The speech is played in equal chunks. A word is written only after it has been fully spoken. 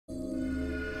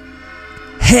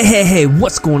Hey,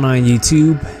 what's going on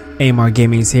YouTube? AMR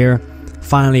Gaming's here,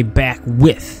 finally back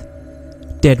with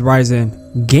Dead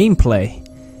Ryzen gameplay.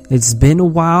 It's been a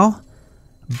while,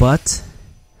 but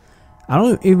I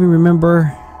don't even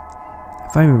remember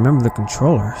if I even remember the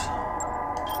controllers.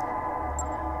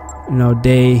 You know,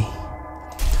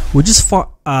 we just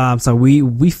fought,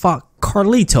 we fought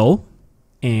Carlito,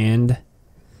 and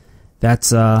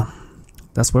that's where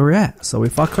we're at. So we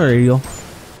fought Carlito.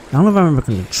 I don't know if I remember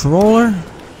the controller.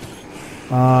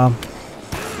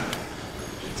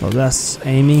 So that's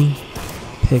aiming,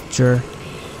 picture.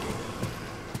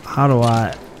 How do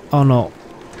I? Oh no.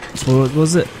 So what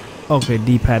was it? Okay,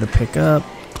 D-pad to pick up.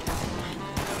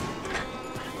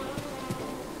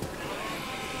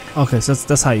 Okay, so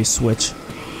that's how you switch.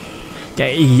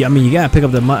 Okay, I mean you gotta pick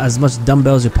up as much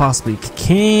dumbbells as you possibly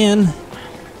can. So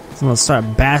I'm gonna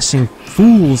start bashing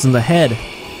fools in the head.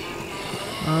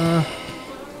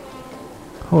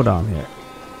 Hold on here.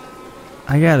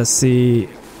 I gotta see.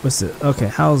 What's it?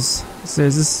 Okay, is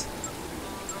this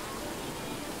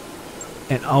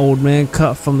an old man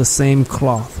cut from the same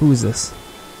cloth? Who is this?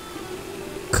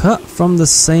 Cut from the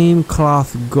same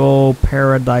cloth, go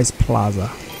Paradise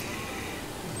Plaza.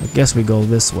 I guess we go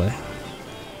this way.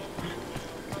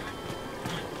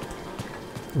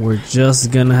 We're just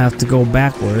gonna have to go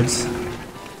backwards.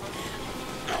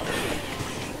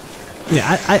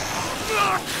 Yeah,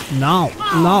 No.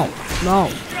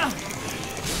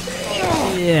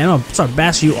 Yeah, I'm gonna start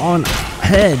bashing you on the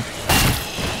head.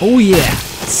 Oh yeah,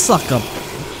 suck up.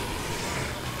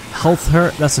 Health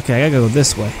hurt. That's okay. I gotta go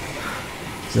this way.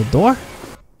 Is it a door?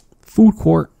 Food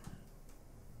court.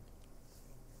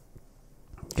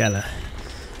 Gotta.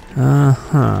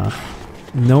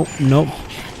 Nope.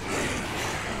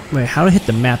 Wait, how do I hit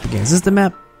the map again? Is this the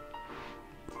map?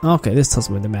 Okay, this tells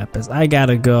me where the map is. I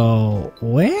gotta go.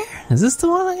 Where? Is this the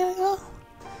one I gotta go?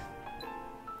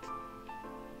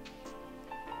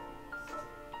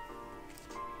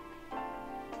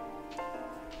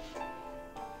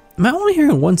 Am I only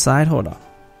hearing one side? Hold on.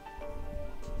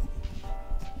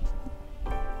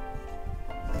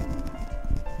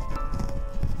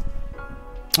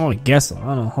 Oh, I guess so. I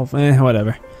don't know. Hopefully,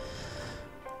 whatever.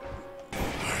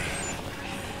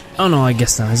 Oh no, I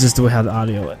guess not. It's just the way how the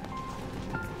audio is.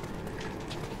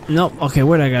 Nope. Okay,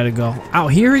 where'd I gotta go? Out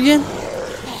here again?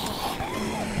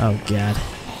 Oh god.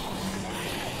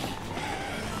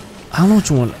 I don't know what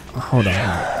you want. Hold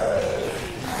on.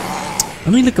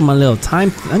 Let me look at my little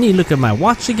time. I need to look at my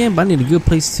watch again, but I need a good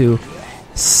place to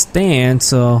stand.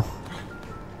 So,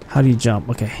 how do you jump?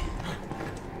 Okay.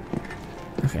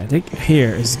 Okay, I think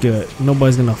here is good.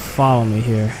 Nobody's gonna follow me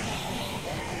here.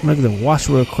 Look at the watch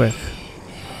real quick.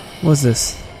 What's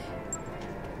this?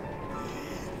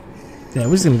 Yeah,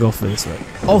 we're just gonna go for this way.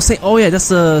 Oh yeah, that's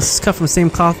cut from the same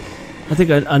cloth. I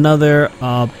think another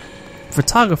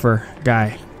photographer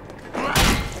guy.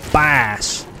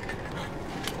 Bash.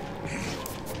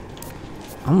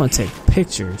 I'm gonna take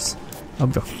pictures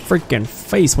of your freaking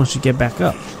face once you get back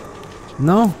up.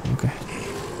 No? Okay.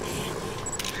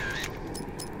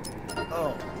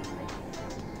 Oh.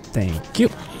 Thank you.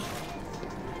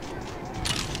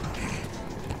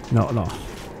 No.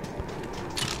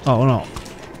 Oh no.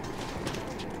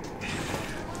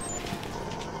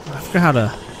 I forgot how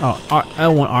to. Oh,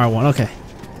 L1 R1. Okay,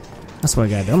 that's what I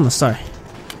gotta do. I'm gonna start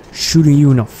shooting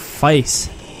you in the face.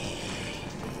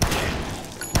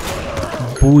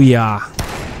 Booyah!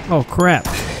 Oh crap!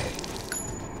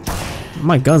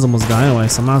 My gun's almost gone anyway,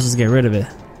 so I might as well just get rid of it.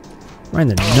 Right in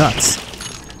the nuts.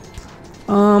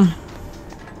 I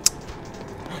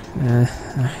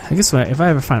guess if I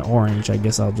ever find orange, I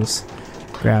guess I'll just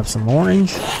grab some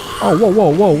orange. Oh,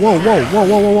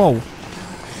 whoa!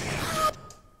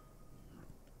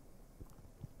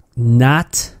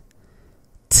 Not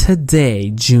today,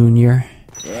 Junior.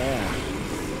 Yeah.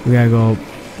 We gotta go.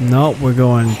 Nope, we're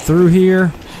going through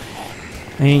here.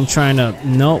 I ain't trying to.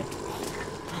 Nope.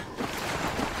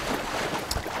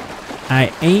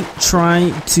 I ain't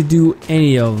trying to do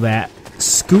any of that.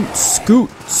 Scoot.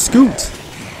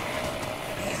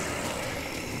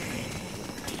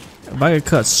 If I could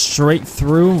cut straight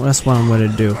through, that's what I'm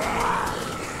gonna do.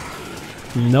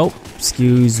 Nope.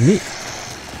 Excuse me.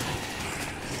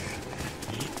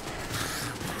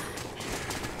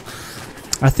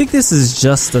 I think this is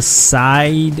just a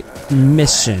side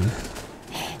mission.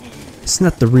 It's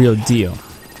not the real deal.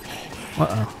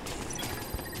 Uh-oh.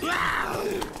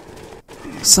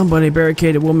 Somebody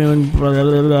barricaded woman. Blah, blah,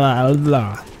 blah,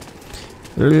 blah.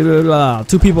 Blah, blah.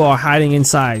 2 people are hiding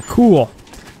inside. Cool.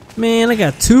 Man, I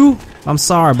got 2. I'm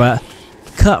sorry, but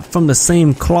cut from the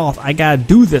same cloth. I gotta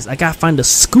do this. I gotta find a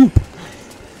scoop.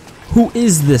 Who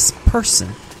is this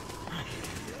person?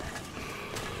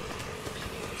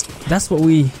 That's what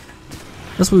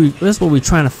we're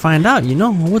trying to find out, you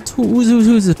know?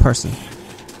 Who's this person?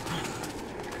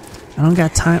 I don't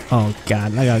got time. Oh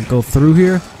god, I gotta go through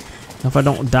here. If I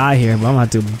don't die here, but I'm gonna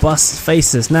have to bust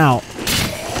faces now.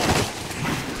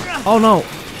 Oh no,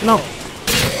 no.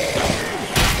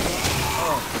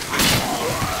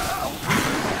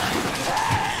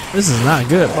 This is not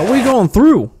good, but we're going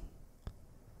through.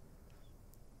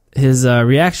 His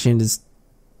reaction is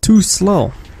too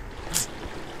slow.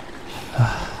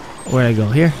 Where'd I go?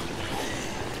 Here?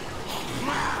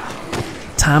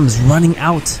 Time is running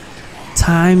out.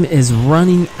 Time is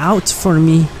running out for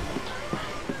me.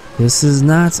 This is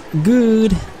not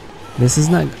good. This is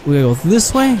not. We gotta go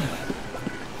this way.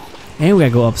 And we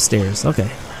gotta go upstairs. Okay.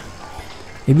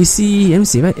 If you see, let me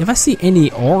see. If I see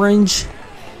any orange,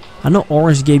 I know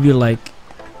orange gave you like.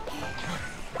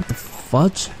 What the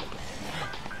fudge?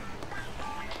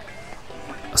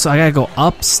 So I gotta go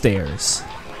upstairs.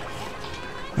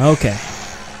 Okay.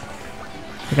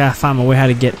 I gotta find my way how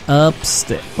to get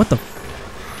upstairs. What the?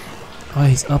 Oh,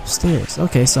 he's upstairs.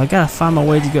 Okay, so I gotta find my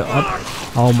way to go up.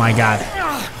 Oh my god.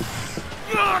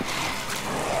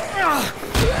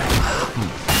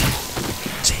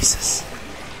 Jesus.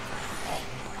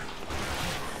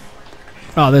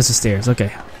 Oh, there's the stairs.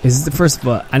 Okay. Is the first,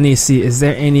 but I need to see. Is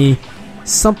there any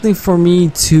something for me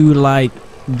to like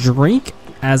drink,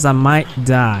 as I might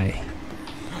die?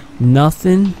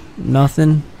 Nothing.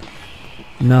 Nothing.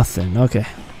 Nothing. Okay.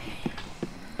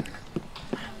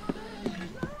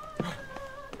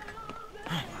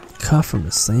 Cut from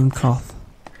the same cloth.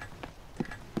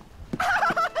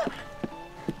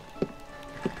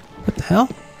 What the hell?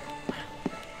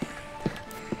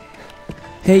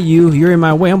 Hey you're in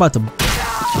my way. I'm about to.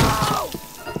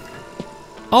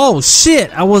 Oh shit!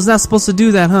 I was not supposed to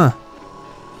do that, huh?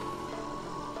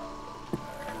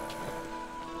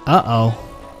 Uh-oh.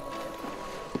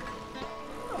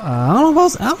 I don't know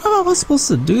if I was supposed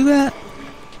to do that.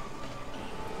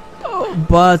 Oh,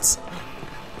 but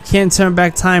can't turn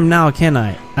back time now, can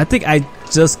I? I think I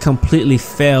just completely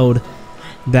failed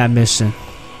that mission.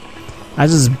 I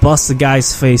just bust the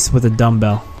guy's face with a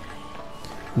dumbbell.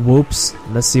 Whoops.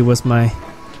 Let's see what's my.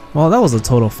 Well, that was a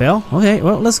total fail. Okay,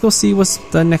 well, let's go see what's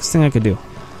the next thing I could do.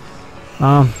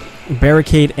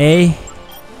 Barricade A.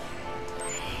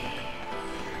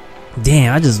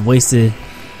 Damn, I just wasted.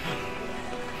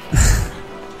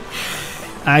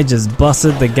 I just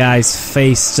busted the guy's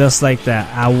face just like that.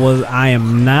 I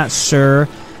am not sure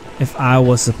if I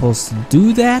was supposed to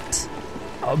do that,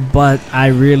 but I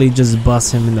really just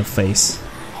bust him in the face.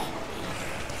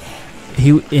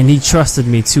 He trusted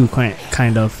me too,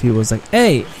 kind of. He was like,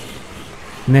 "Hey."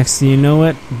 Next thing you know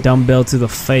it, dumbbell to the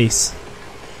face.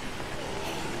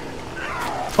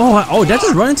 Oh, did I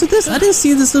just run into this? I didn't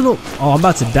see this little. Oh, I'm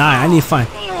about to die. I need to find.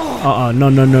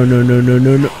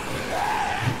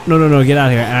 No, get out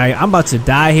of here. I'm about to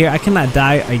die here. I cannot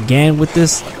die again with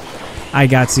this. I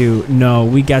got to. No,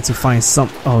 we got to find some.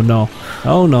 Oh no.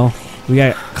 Oh no. We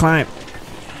gotta climb.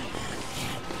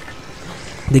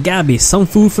 There gotta be some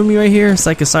food for me right here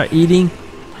so I can start eating.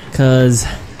 Cause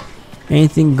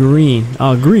anything green.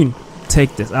 Oh, green.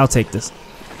 Take this. I'll take this.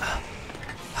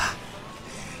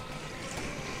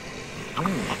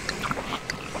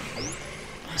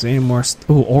 Is there any more?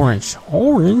 Oh, orange.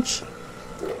 Orange?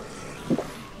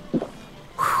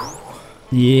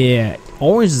 Yeah.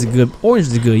 Orange is good. Orange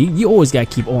is good. You always gotta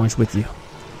keep orange with you.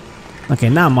 Okay,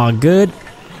 now I'm all good.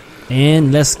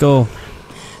 And let's go.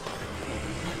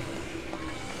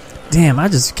 Damn, I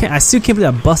still can't believe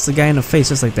I busted a guy in the face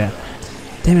just like that.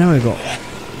 Damn it, I'm gonna go.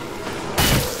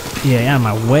 Yeah, out of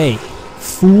my way.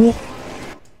 Fool.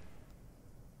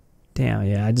 Damn,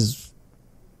 yeah,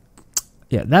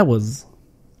 yeah, that was.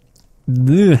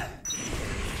 Ugh.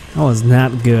 That was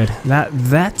not good. That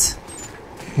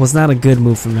was not a good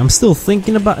move for me. I'm still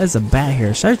thinking about. There's a bat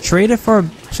here. Should I trade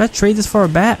this for a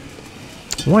bat?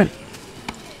 What?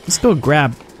 Let's go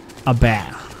grab a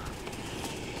bat.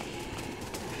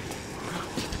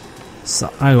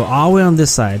 So I go all the way on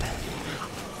this side.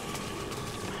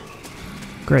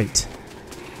 Great.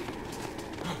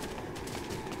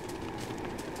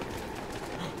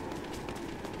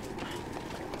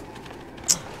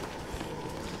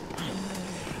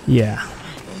 Yeah.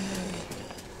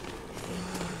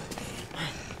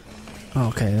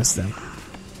 Okay, that's them.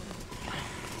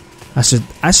 I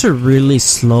should really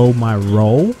slow my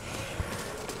roll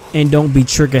and don't be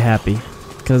trigger happy,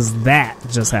 because that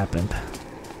just happened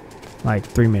like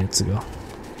 3 minutes ago.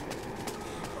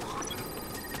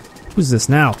 Who's this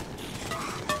now?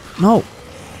 No.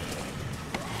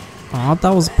 Oh, I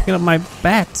thought I was picking up my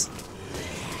bat.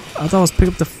 I thought I was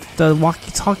picking up the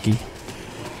walkie-talkie.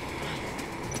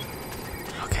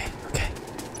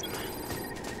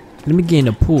 Let me get in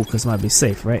the pool because it might be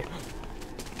safe, right?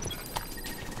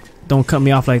 Don't cut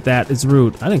me off like that. It's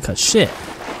rude. I didn't cut shit.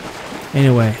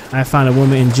 Anyway, I found a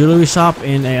woman in jewelry shop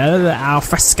in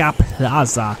Alfresca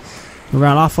Plaza.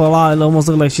 Around awful lot. It almost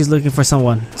looked like she's looking for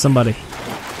somebody.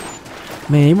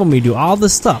 Man, you want me to do all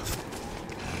this stuff.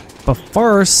 But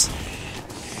first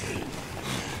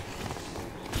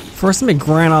let me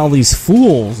grind all these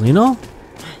fools, you know?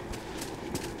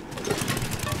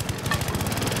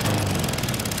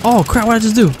 Oh crap, what did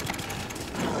I just do?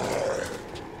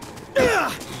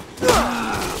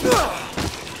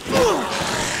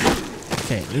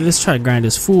 Okay, let's try to grind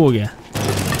this fool again.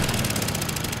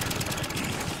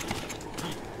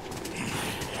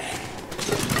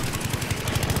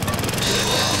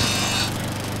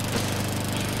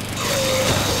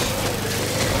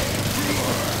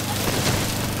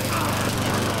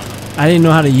 I didn't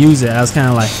know how to use it. I was kind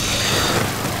of like,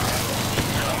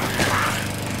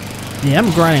 yeah, I'm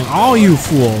grinding all you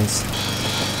fools.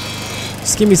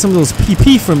 Just give me some of those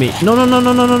PP for me. No.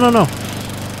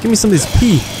 Give me some of this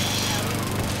P.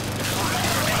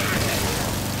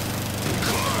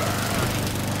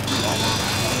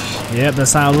 Yep,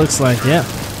 that's how it looks like. Yep.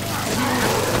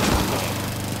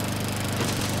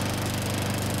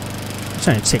 I'm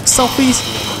trying to take selfies.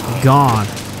 Gone.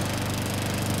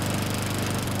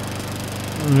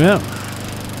 Yep.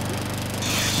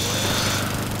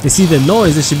 You see the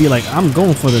noise, it should be like, I'm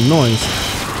going for the noise.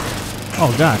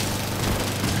 Oh god.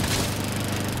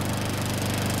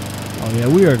 Oh yeah,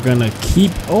 we are gonna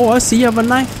keep. Oh, I see you have a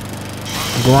knife.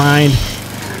 Grind.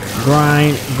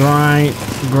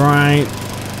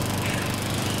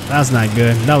 That's not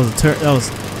good. That was a that was.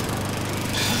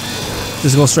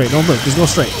 Just go straight. Don't look. Just go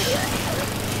straight.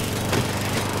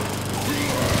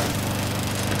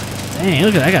 Dang,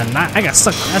 look at that. I got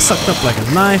sucked. I sucked up like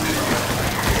a knife.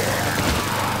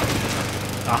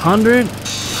 100.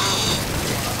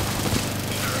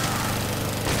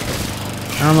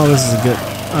 I don't know if this is a good.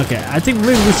 Okay, I think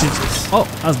maybe we should. Oh,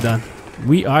 I was done.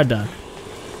 We are done.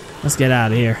 Let's get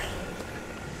out of here.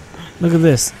 Look at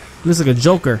this. Looks like a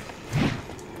Joker.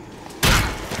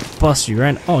 Bust you,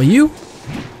 right? Oh, you?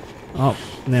 Oh,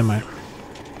 never mind.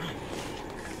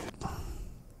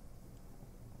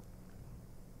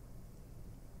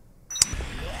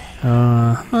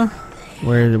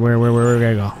 Where did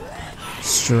I go?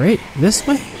 Straight this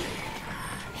way?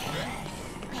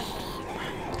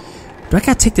 Do I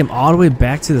gotta take them all the way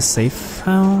back to the safe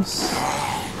house?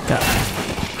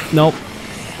 Nope.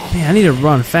 Man, I need to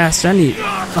run faster. I need.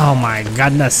 Oh my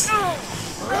goodness.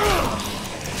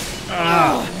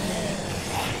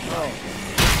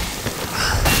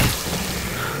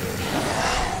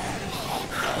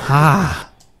 Ah.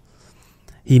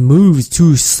 He moves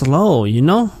too slow, you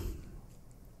know?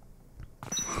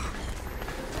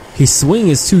 His swing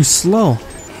is too slow.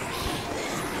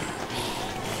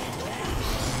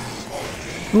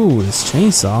 Ooh, this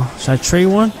chainsaw. Should I trade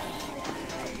one?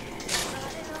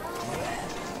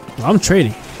 I'm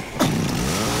trading.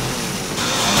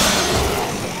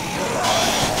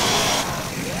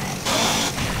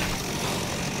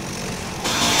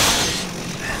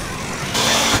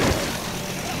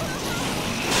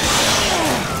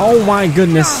 Oh my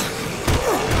goodness.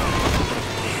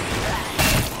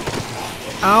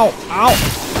 Ow, ow.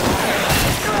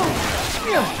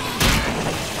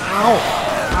 Ow,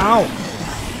 ow.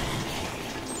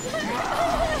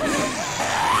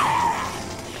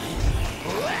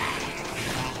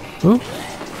 Who?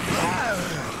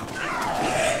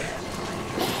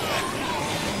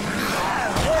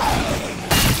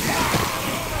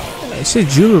 It's just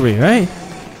jewelry, right?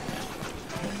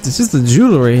 This is the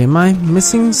jewelry. Am I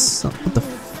missing some? What the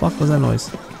fuck was that noise?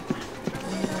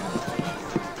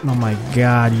 Oh my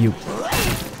god, you.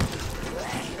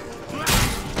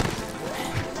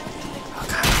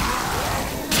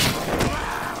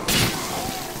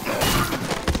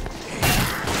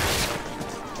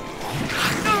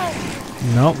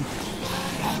 Nope.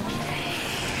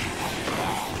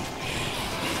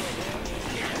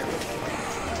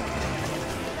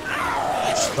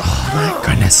 Oh my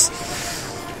goodness.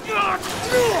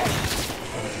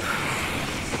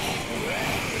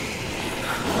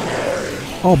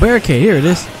 Oh, barricade, here it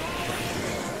is.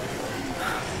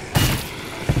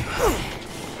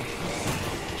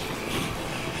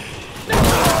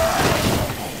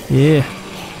 Yeah.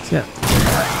 Yeah.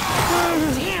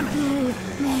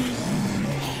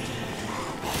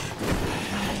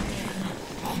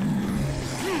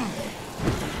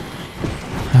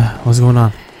 What's going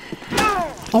on?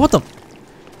 Oh, what the?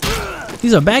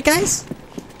 These are bad guys?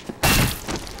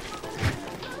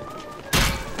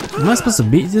 Am I supposed to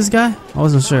beat this guy? I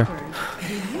wasn't sure. Do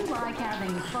you like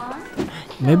having fun?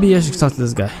 Maybe I should talk to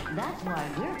this guy.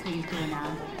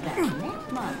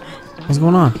 What's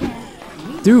going on?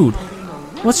 Dude,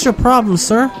 what's your problem,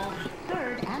 sir?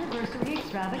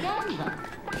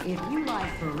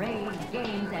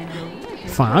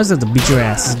 Fine, I just have to beat your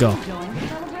ass. Let's go. I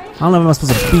don't know if I'm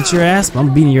supposed to beat your ass, but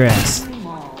I'm beating your ass.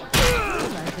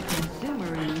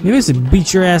 Maybe I should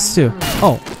beat your ass too.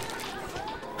 Oh.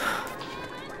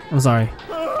 I'm sorry.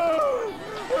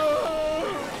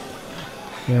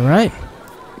 You alright?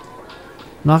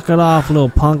 Knock it off, little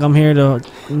punk. I'm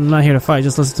not here to fight,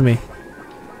 just listen to me.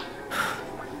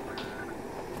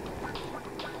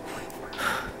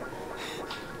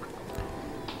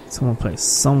 Someone play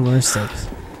somewhere safe.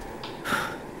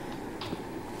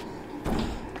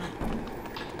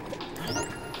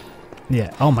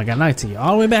 Yeah, oh my god, now I take you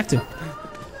all the way back to.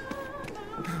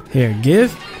 Here,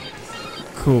 give.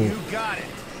 Cool. You got it.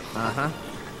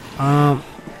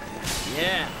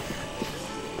 Yeah.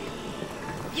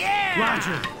 Yeah.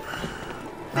 Roger.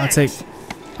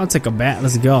 I'll take a bat.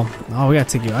 Let's go. Oh, we gotta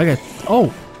take you.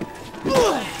 Oh.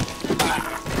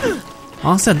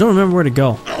 Honestly, I don't remember where to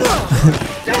go.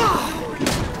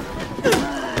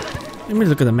 Let me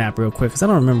look at the map real quick, because I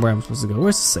don't remember where I'm supposed to go.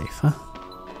 Where's the safe, huh?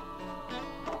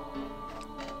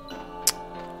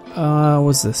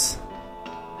 What's this?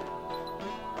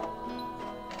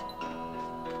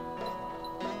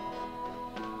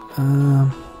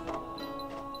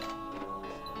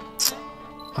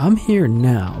 I'm here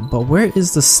now, but where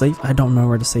is the safe? I don't know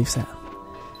where the safe's at.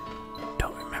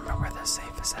 Don't remember where the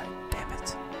safe is at. Damn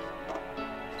it.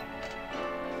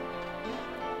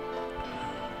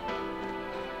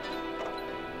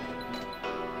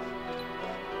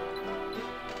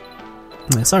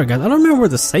 Yeah, sorry guys, I don't remember where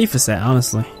the safe is at,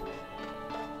 honestly.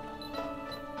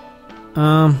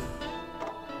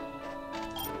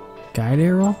 Guide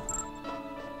arrow?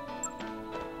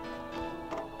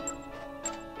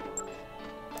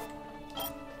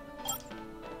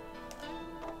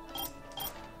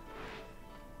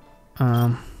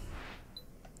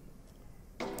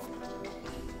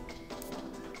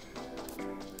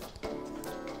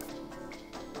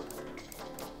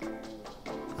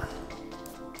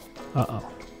 Uh-oh.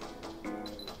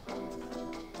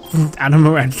 I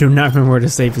do not remember where the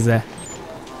safe is at.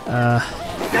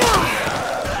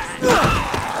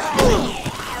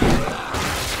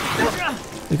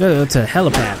 We gotta go to a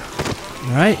helipad.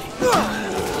 Alright?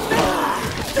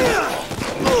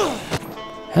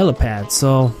 Helipad,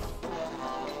 so...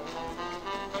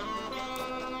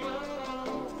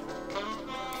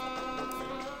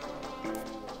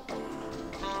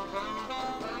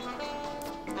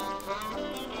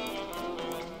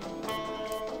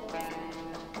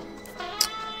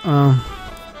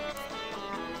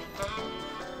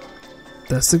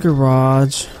 that's the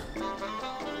garage.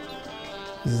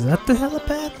 Is that the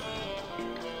helipad?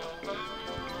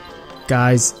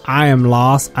 Guys, I am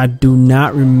lost. I do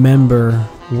not remember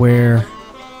where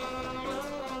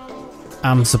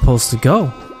I'm supposed to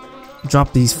go.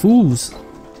 Drop these fools.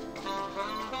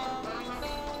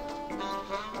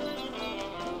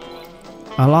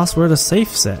 I lost where the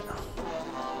safe's at.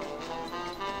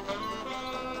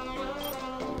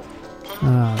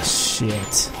 Ah,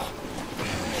 shit.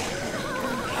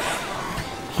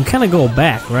 We kind of go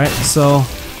back, right? So,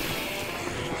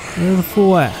 where's the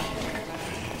fool at?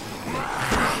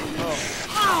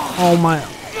 Oh my!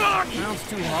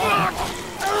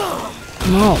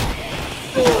 No.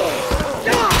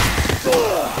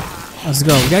 Let's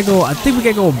go. We gotta go. I think we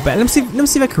gotta go back. Let me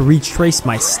see if I can retrace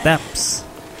my steps.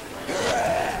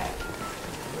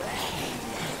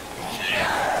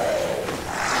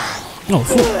 Oh,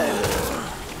 fool.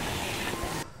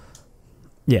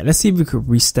 Yeah, let's see if we could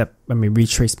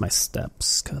retrace my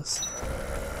steps, cause...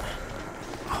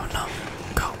 Oh no,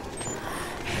 go.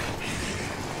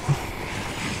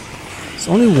 It's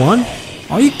only one?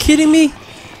 Are you kidding me?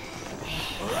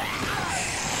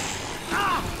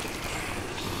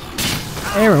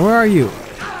 Aaron, where are you?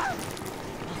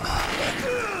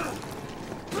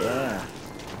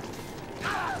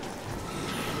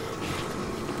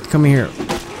 Come here.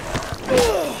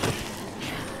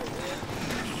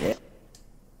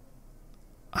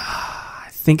 I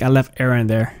think I left Aaron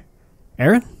there.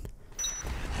 Aaron?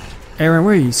 Aaron,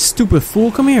 where are you, stupid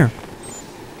fool? Come here.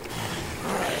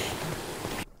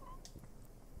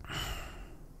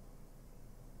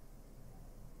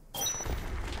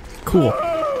 Cool.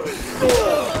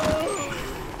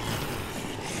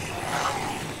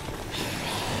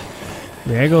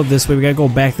 We gotta go this way. We gotta go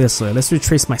back this way. Let's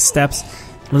retrace my steps.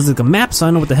 Let's look at the map so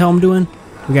I know what the hell I'm doing.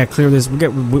 We gotta clear this. We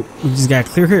just gotta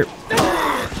clear here.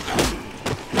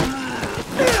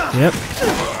 Yep.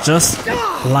 Just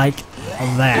like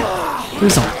that.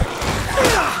 Here's some.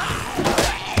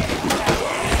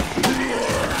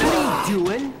 What are you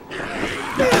doing?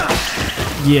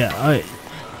 Yeah, alright.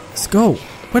 Let's go.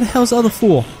 Where the hell's the other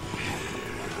fool?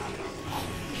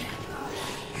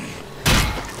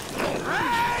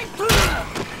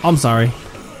 I'm sorry.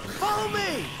 Follow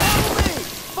me!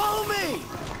 Follow me!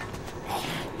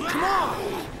 Follow me! Come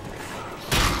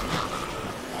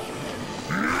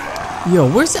on! Yo,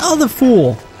 where's the other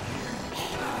fool?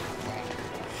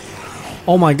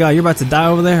 Oh my god, you're about to die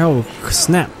over there? Oh,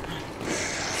 snap.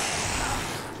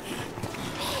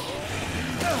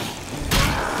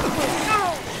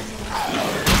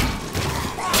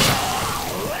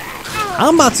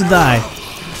 I'm about to die.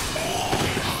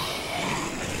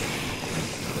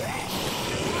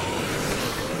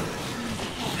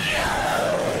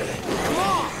 Come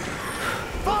on!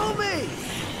 Follow me!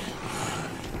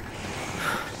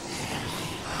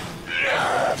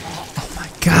 Oh my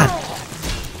god.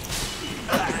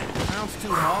 Sounds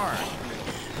too hard.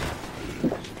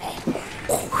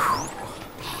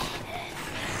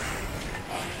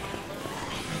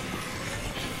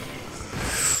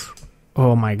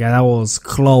 Oh my god, that was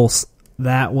close.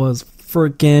 That was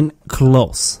freaking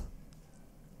close.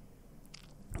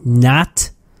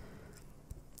 Not.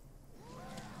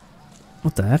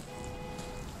 What the heck?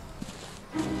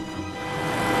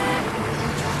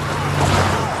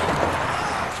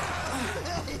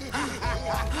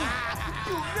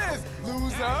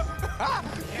 Loser.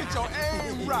 Get your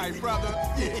aim right, brother.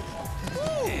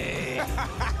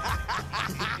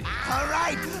 All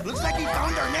right, looks like we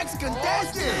found our next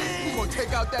contestant. We're gonna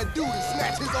take out that dude and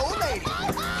snatch his old lady.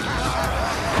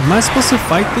 Am I supposed to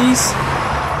fight these?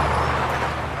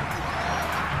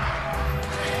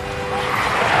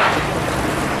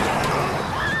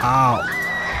 Ow.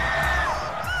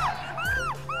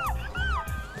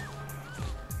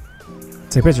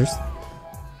 Take pictures.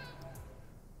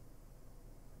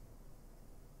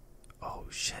 Oh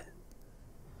shit.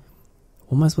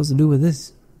 What am I supposed to do with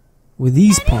this? With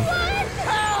these punks?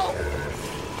 Help!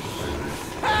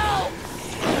 Help!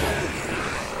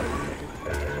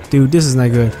 Dude, this is not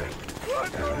good.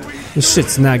 This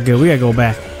shit's not good. We gotta go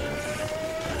back.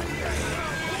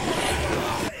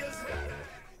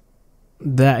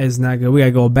 That is not good. We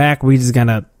gotta go back. We just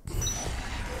gotta.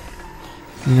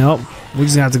 Nope. We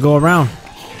just have to go around.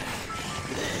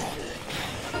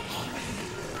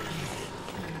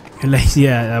 And like,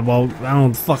 yeah, well, I don't know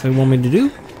what the fuck they want me to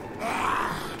do.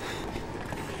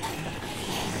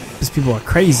 These people are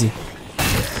crazy.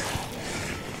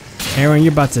 Aaron,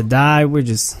 you're about to die. We're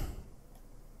just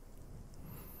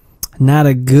not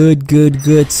a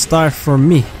good start for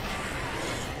me.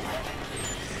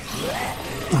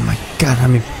 Oh my god, I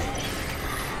mean.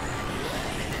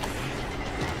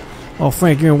 Oh,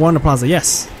 Frank, you're in Wonder Plaza.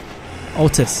 Yes.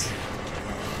 Otis.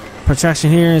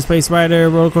 Protraction here in Space Rider.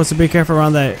 Roller coaster. Be careful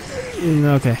around that.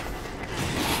 Okay.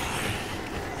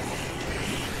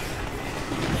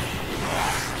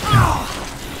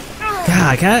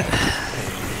 God, cat.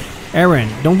 Aaron,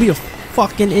 don't be a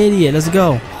fucking idiot. Let's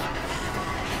go.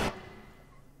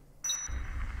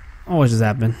 Oh, what just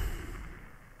happened?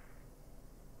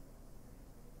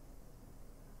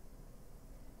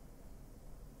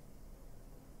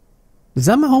 Is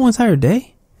that my whole entire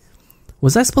day?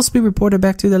 Was I supposed to be reported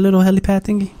back to that little helipad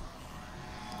thingy?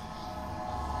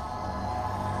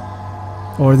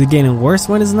 Or is it getting worse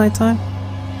when it's nighttime?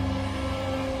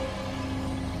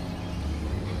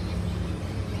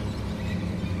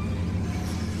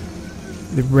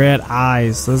 The red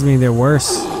eyes, doesn't mean they're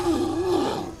worse.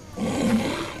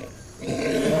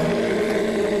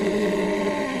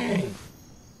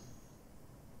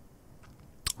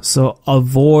 So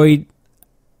avoid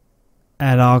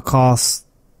at all costs.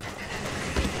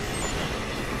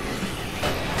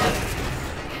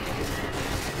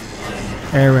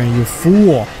 Aaron, you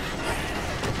fool.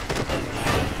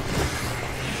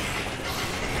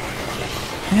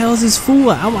 The hell is this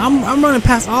fool? I'm running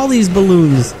past all these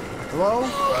balloons. Hello?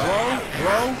 Hello?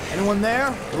 Hello? Anyone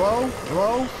there? Hello?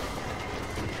 Hello?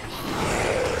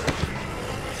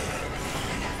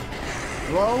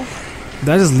 Hello? Did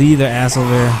I just leave their ass over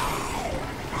there?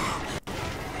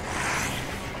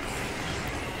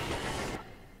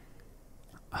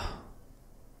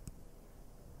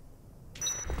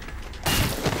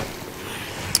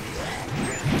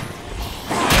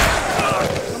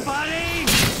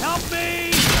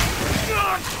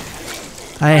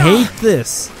 I hate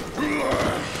this.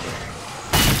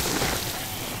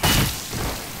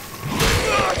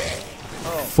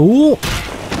 Fool.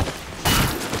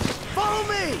 Follow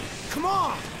me! Come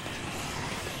on!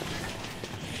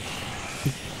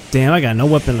 Damn, I got no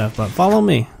weapon left, but follow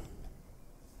me.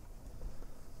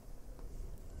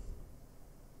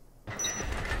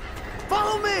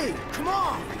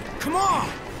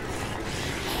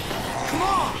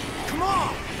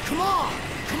 Come on!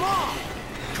 Come on!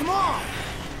 Come on!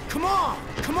 Come on!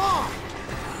 Come on!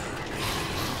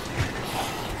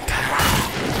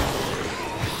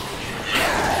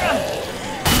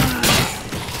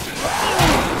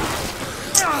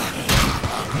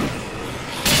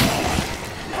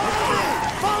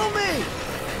 Follow me!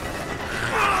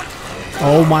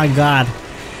 Oh my god.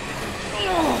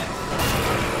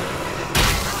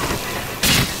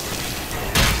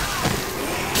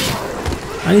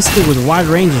 I need to stick with wide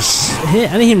range of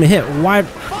hit. I need him to hit wide.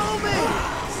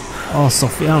 Oh,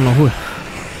 Sophie, I don't know who.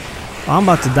 Oh, I'm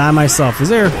about to die myself. Is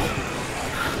there?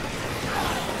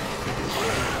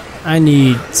 I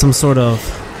need some sort of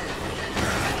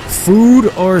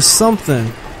food or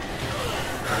something.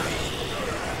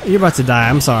 You're about to die.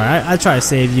 I'm sorry. I try to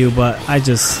save you, but I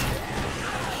just.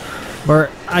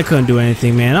 Bert, I couldn't do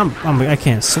anything, man. I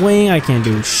can't swing. I can't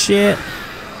do shit.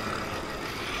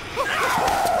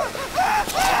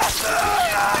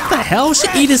 What the hell?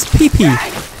 Should eat his pee-pee.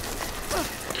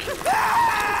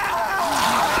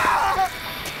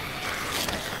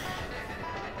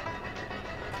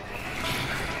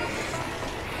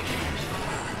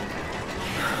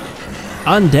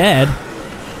 Undead?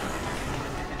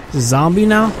 Zombie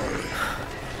now?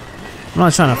 I'm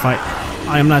not trying to fight.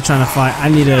 I am not trying to fight. I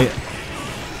need a...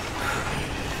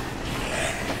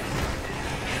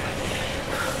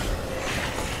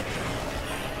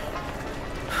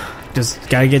 Just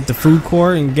gotta get the food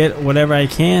core and get whatever I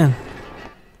can.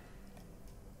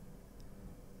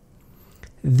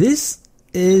 This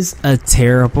is a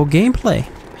terrible gameplay.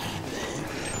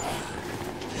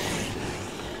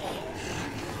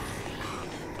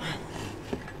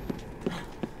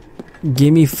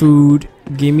 Give me food,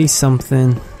 give me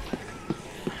something.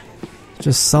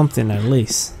 Just something at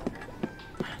least.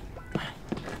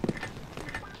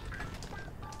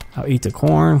 I'll eat the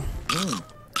corn.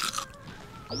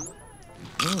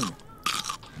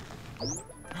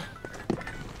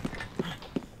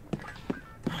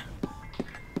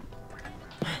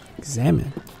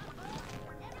 Examine.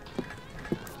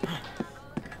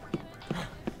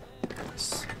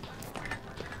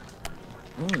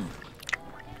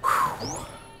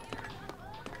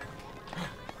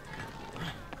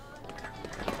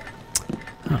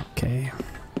 Okay.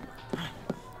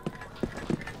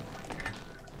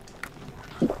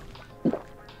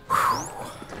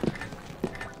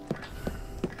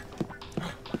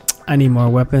 I need more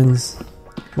weapons.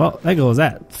 Well, there goes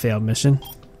that failed mission.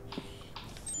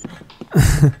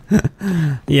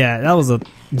 Yeah, that was a...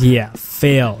 Yeah,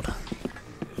 failed.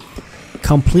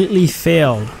 Completely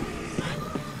failed.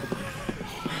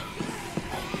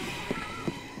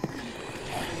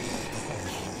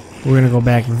 We're gonna go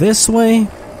back this way.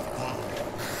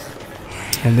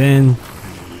 And then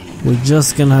we're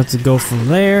just gonna have to go from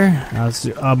there.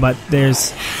 But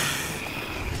there's...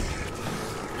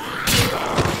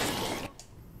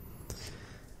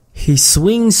 He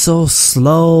swings so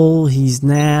slow. He's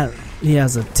not... He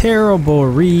has a terrible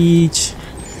reach.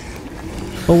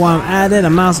 But while I'm at it, I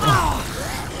might as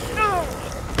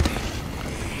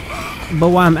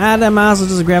well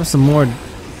just grab some more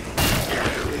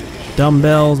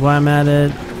dumbbells while I'm at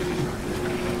it.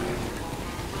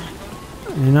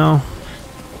 You know?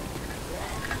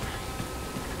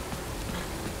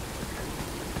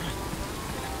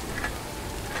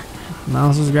 Might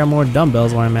as well just grab more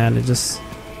dumbbells while I'm at it. Just...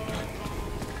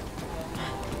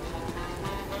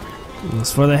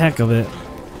 Just for the heck of it.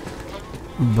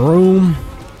 Broom.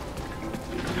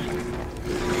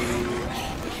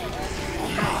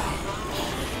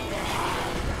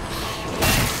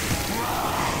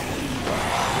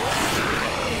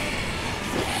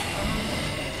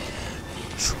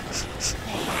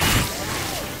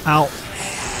 Ow.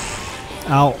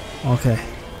 Ow. Okay.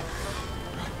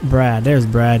 Brad. There's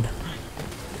Brad.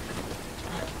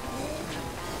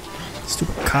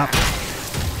 Stupid cop.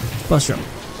 Bust your...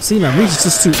 See, my reach is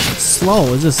just too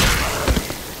slow. It's just...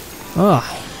 Ugh.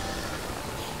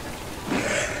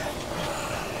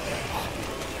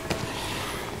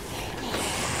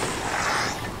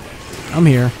 I'm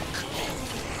here.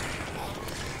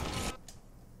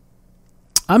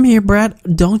 I'm here, Brad.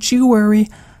 Don't you worry.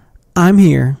 I'm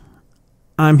here.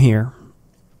 I'm here.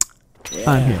 Yeah.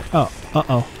 I'm here. Oh,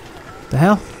 uh-oh. The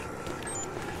hell?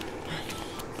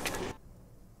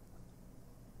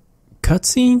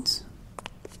 Cutscenes?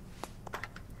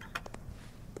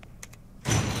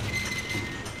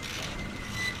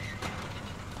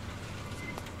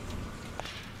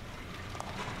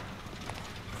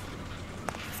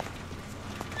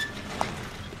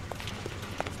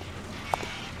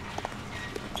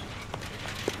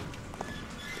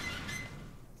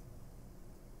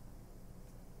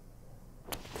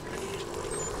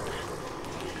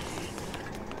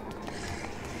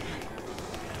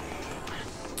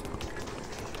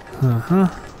 Uh-huh.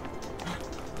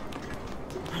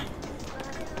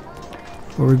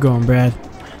 Where we going, Brad?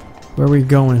 Where we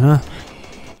going, huh?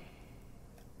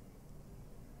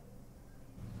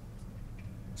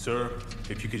 Sir,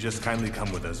 if you could just kindly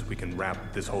come with us, we can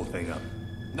wrap this whole thing up.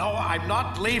 No, I'm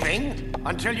not leaving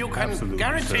until you can Absolutely,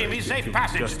 guarantee sir. me If safe you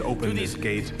passage just open to this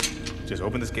these... gate. Just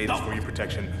open this gate. No. It's for your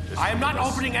protection. I am not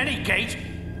opening any gate.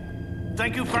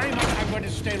 Thank you very much. I'm going to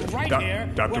stay right here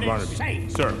Dr. when Barnaby. it's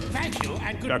safe. Sir. Thank you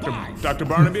and goodbye. Dr.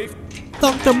 Barnaby?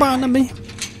 Dr. Barnaby.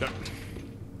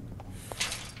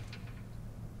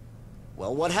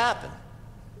 Well, what happened?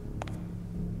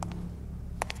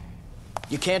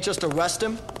 You can't just arrest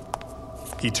him?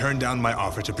 He turned down my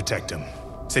offer to protect him.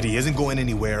 Said he isn't going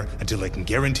anywhere until I can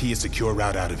guarantee a secure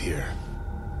route out of here.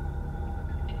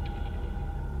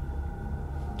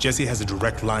 Jesse has a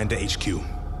direct line to HQ.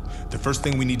 The first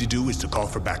thing we need to do is to call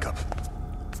for backup.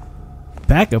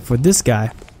 Backup for this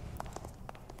guy.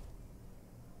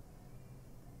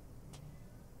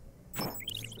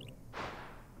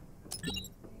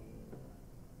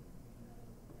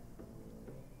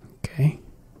 Okay.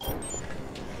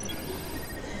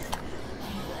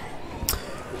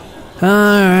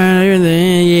 Alright,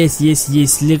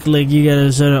 yes. Look like you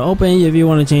gotta shut it open. If you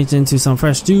want to change into some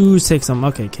fresh juice, take some.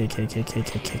 Okay.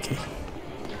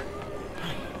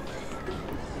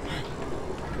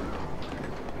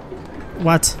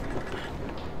 What?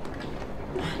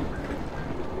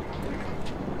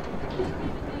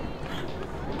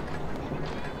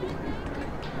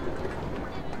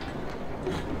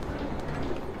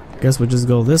 Guess we'll just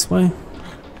go this way.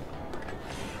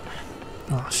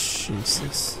 Oh,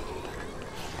 Jesus.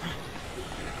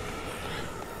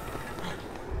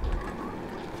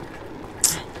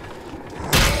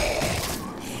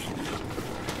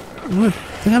 Look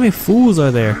how many fools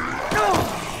are there.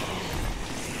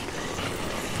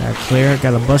 Gotta clear it,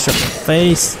 gotta bust up the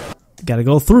face. Gotta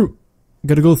go through.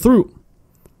 Go.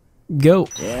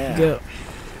 Go.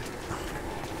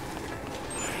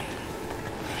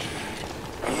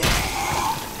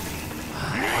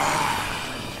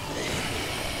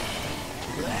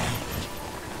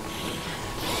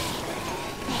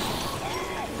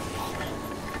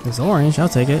 It's orange, I'll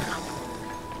take it.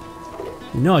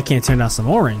 You know I can't turn down some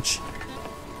orange.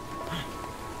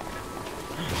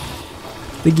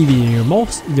 They give you your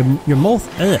most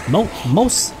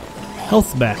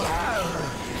health back.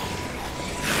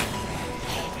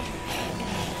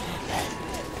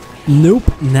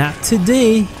 Nope, not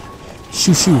today.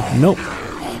 Shoo, nope.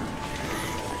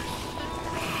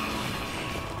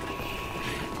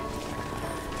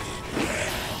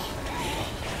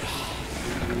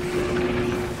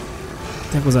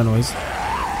 What was that noise?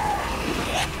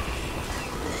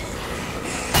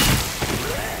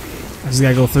 I just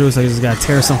gotta go through, so I just gotta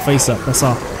tear some face up, that's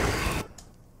all.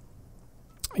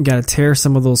 I gotta tear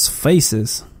some of those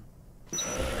faces.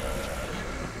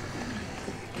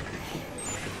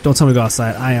 Don't tell me to go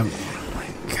outside. I am... Oh my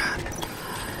god.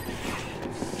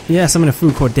 Yes, I'm in a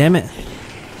food court, damn it.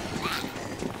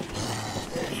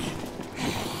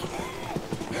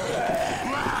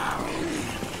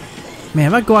 Man,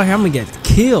 if I go out here, I'm gonna get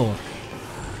killed.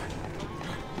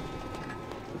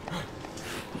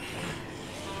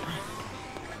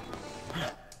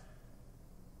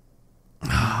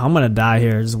 I'm gonna die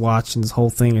here just watching this whole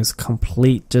thing is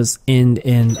complete, just end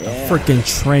in a freaking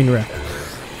train wreck.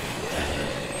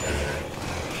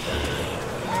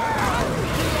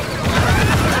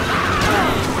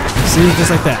 See,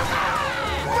 just like that.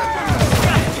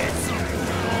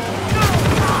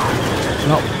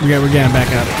 Nope, we're getting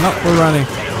back at it. Nope, we're running.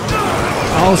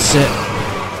 Oh shit.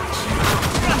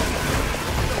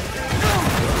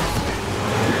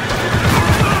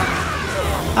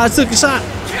 I took a shot.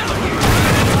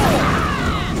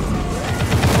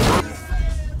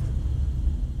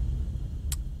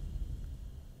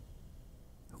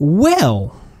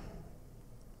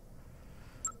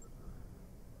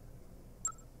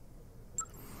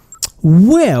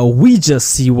 Well, we just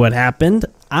see what happened.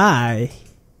 I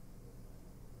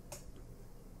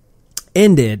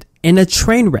ended in a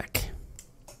train wreck.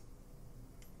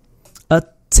 A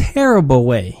terrible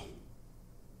way.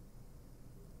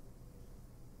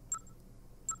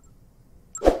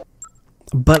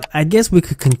 But I guess we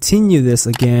could continue this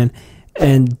again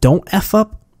and don't F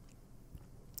up.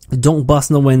 Don't bust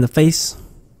no one in the face.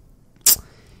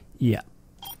 Yeah.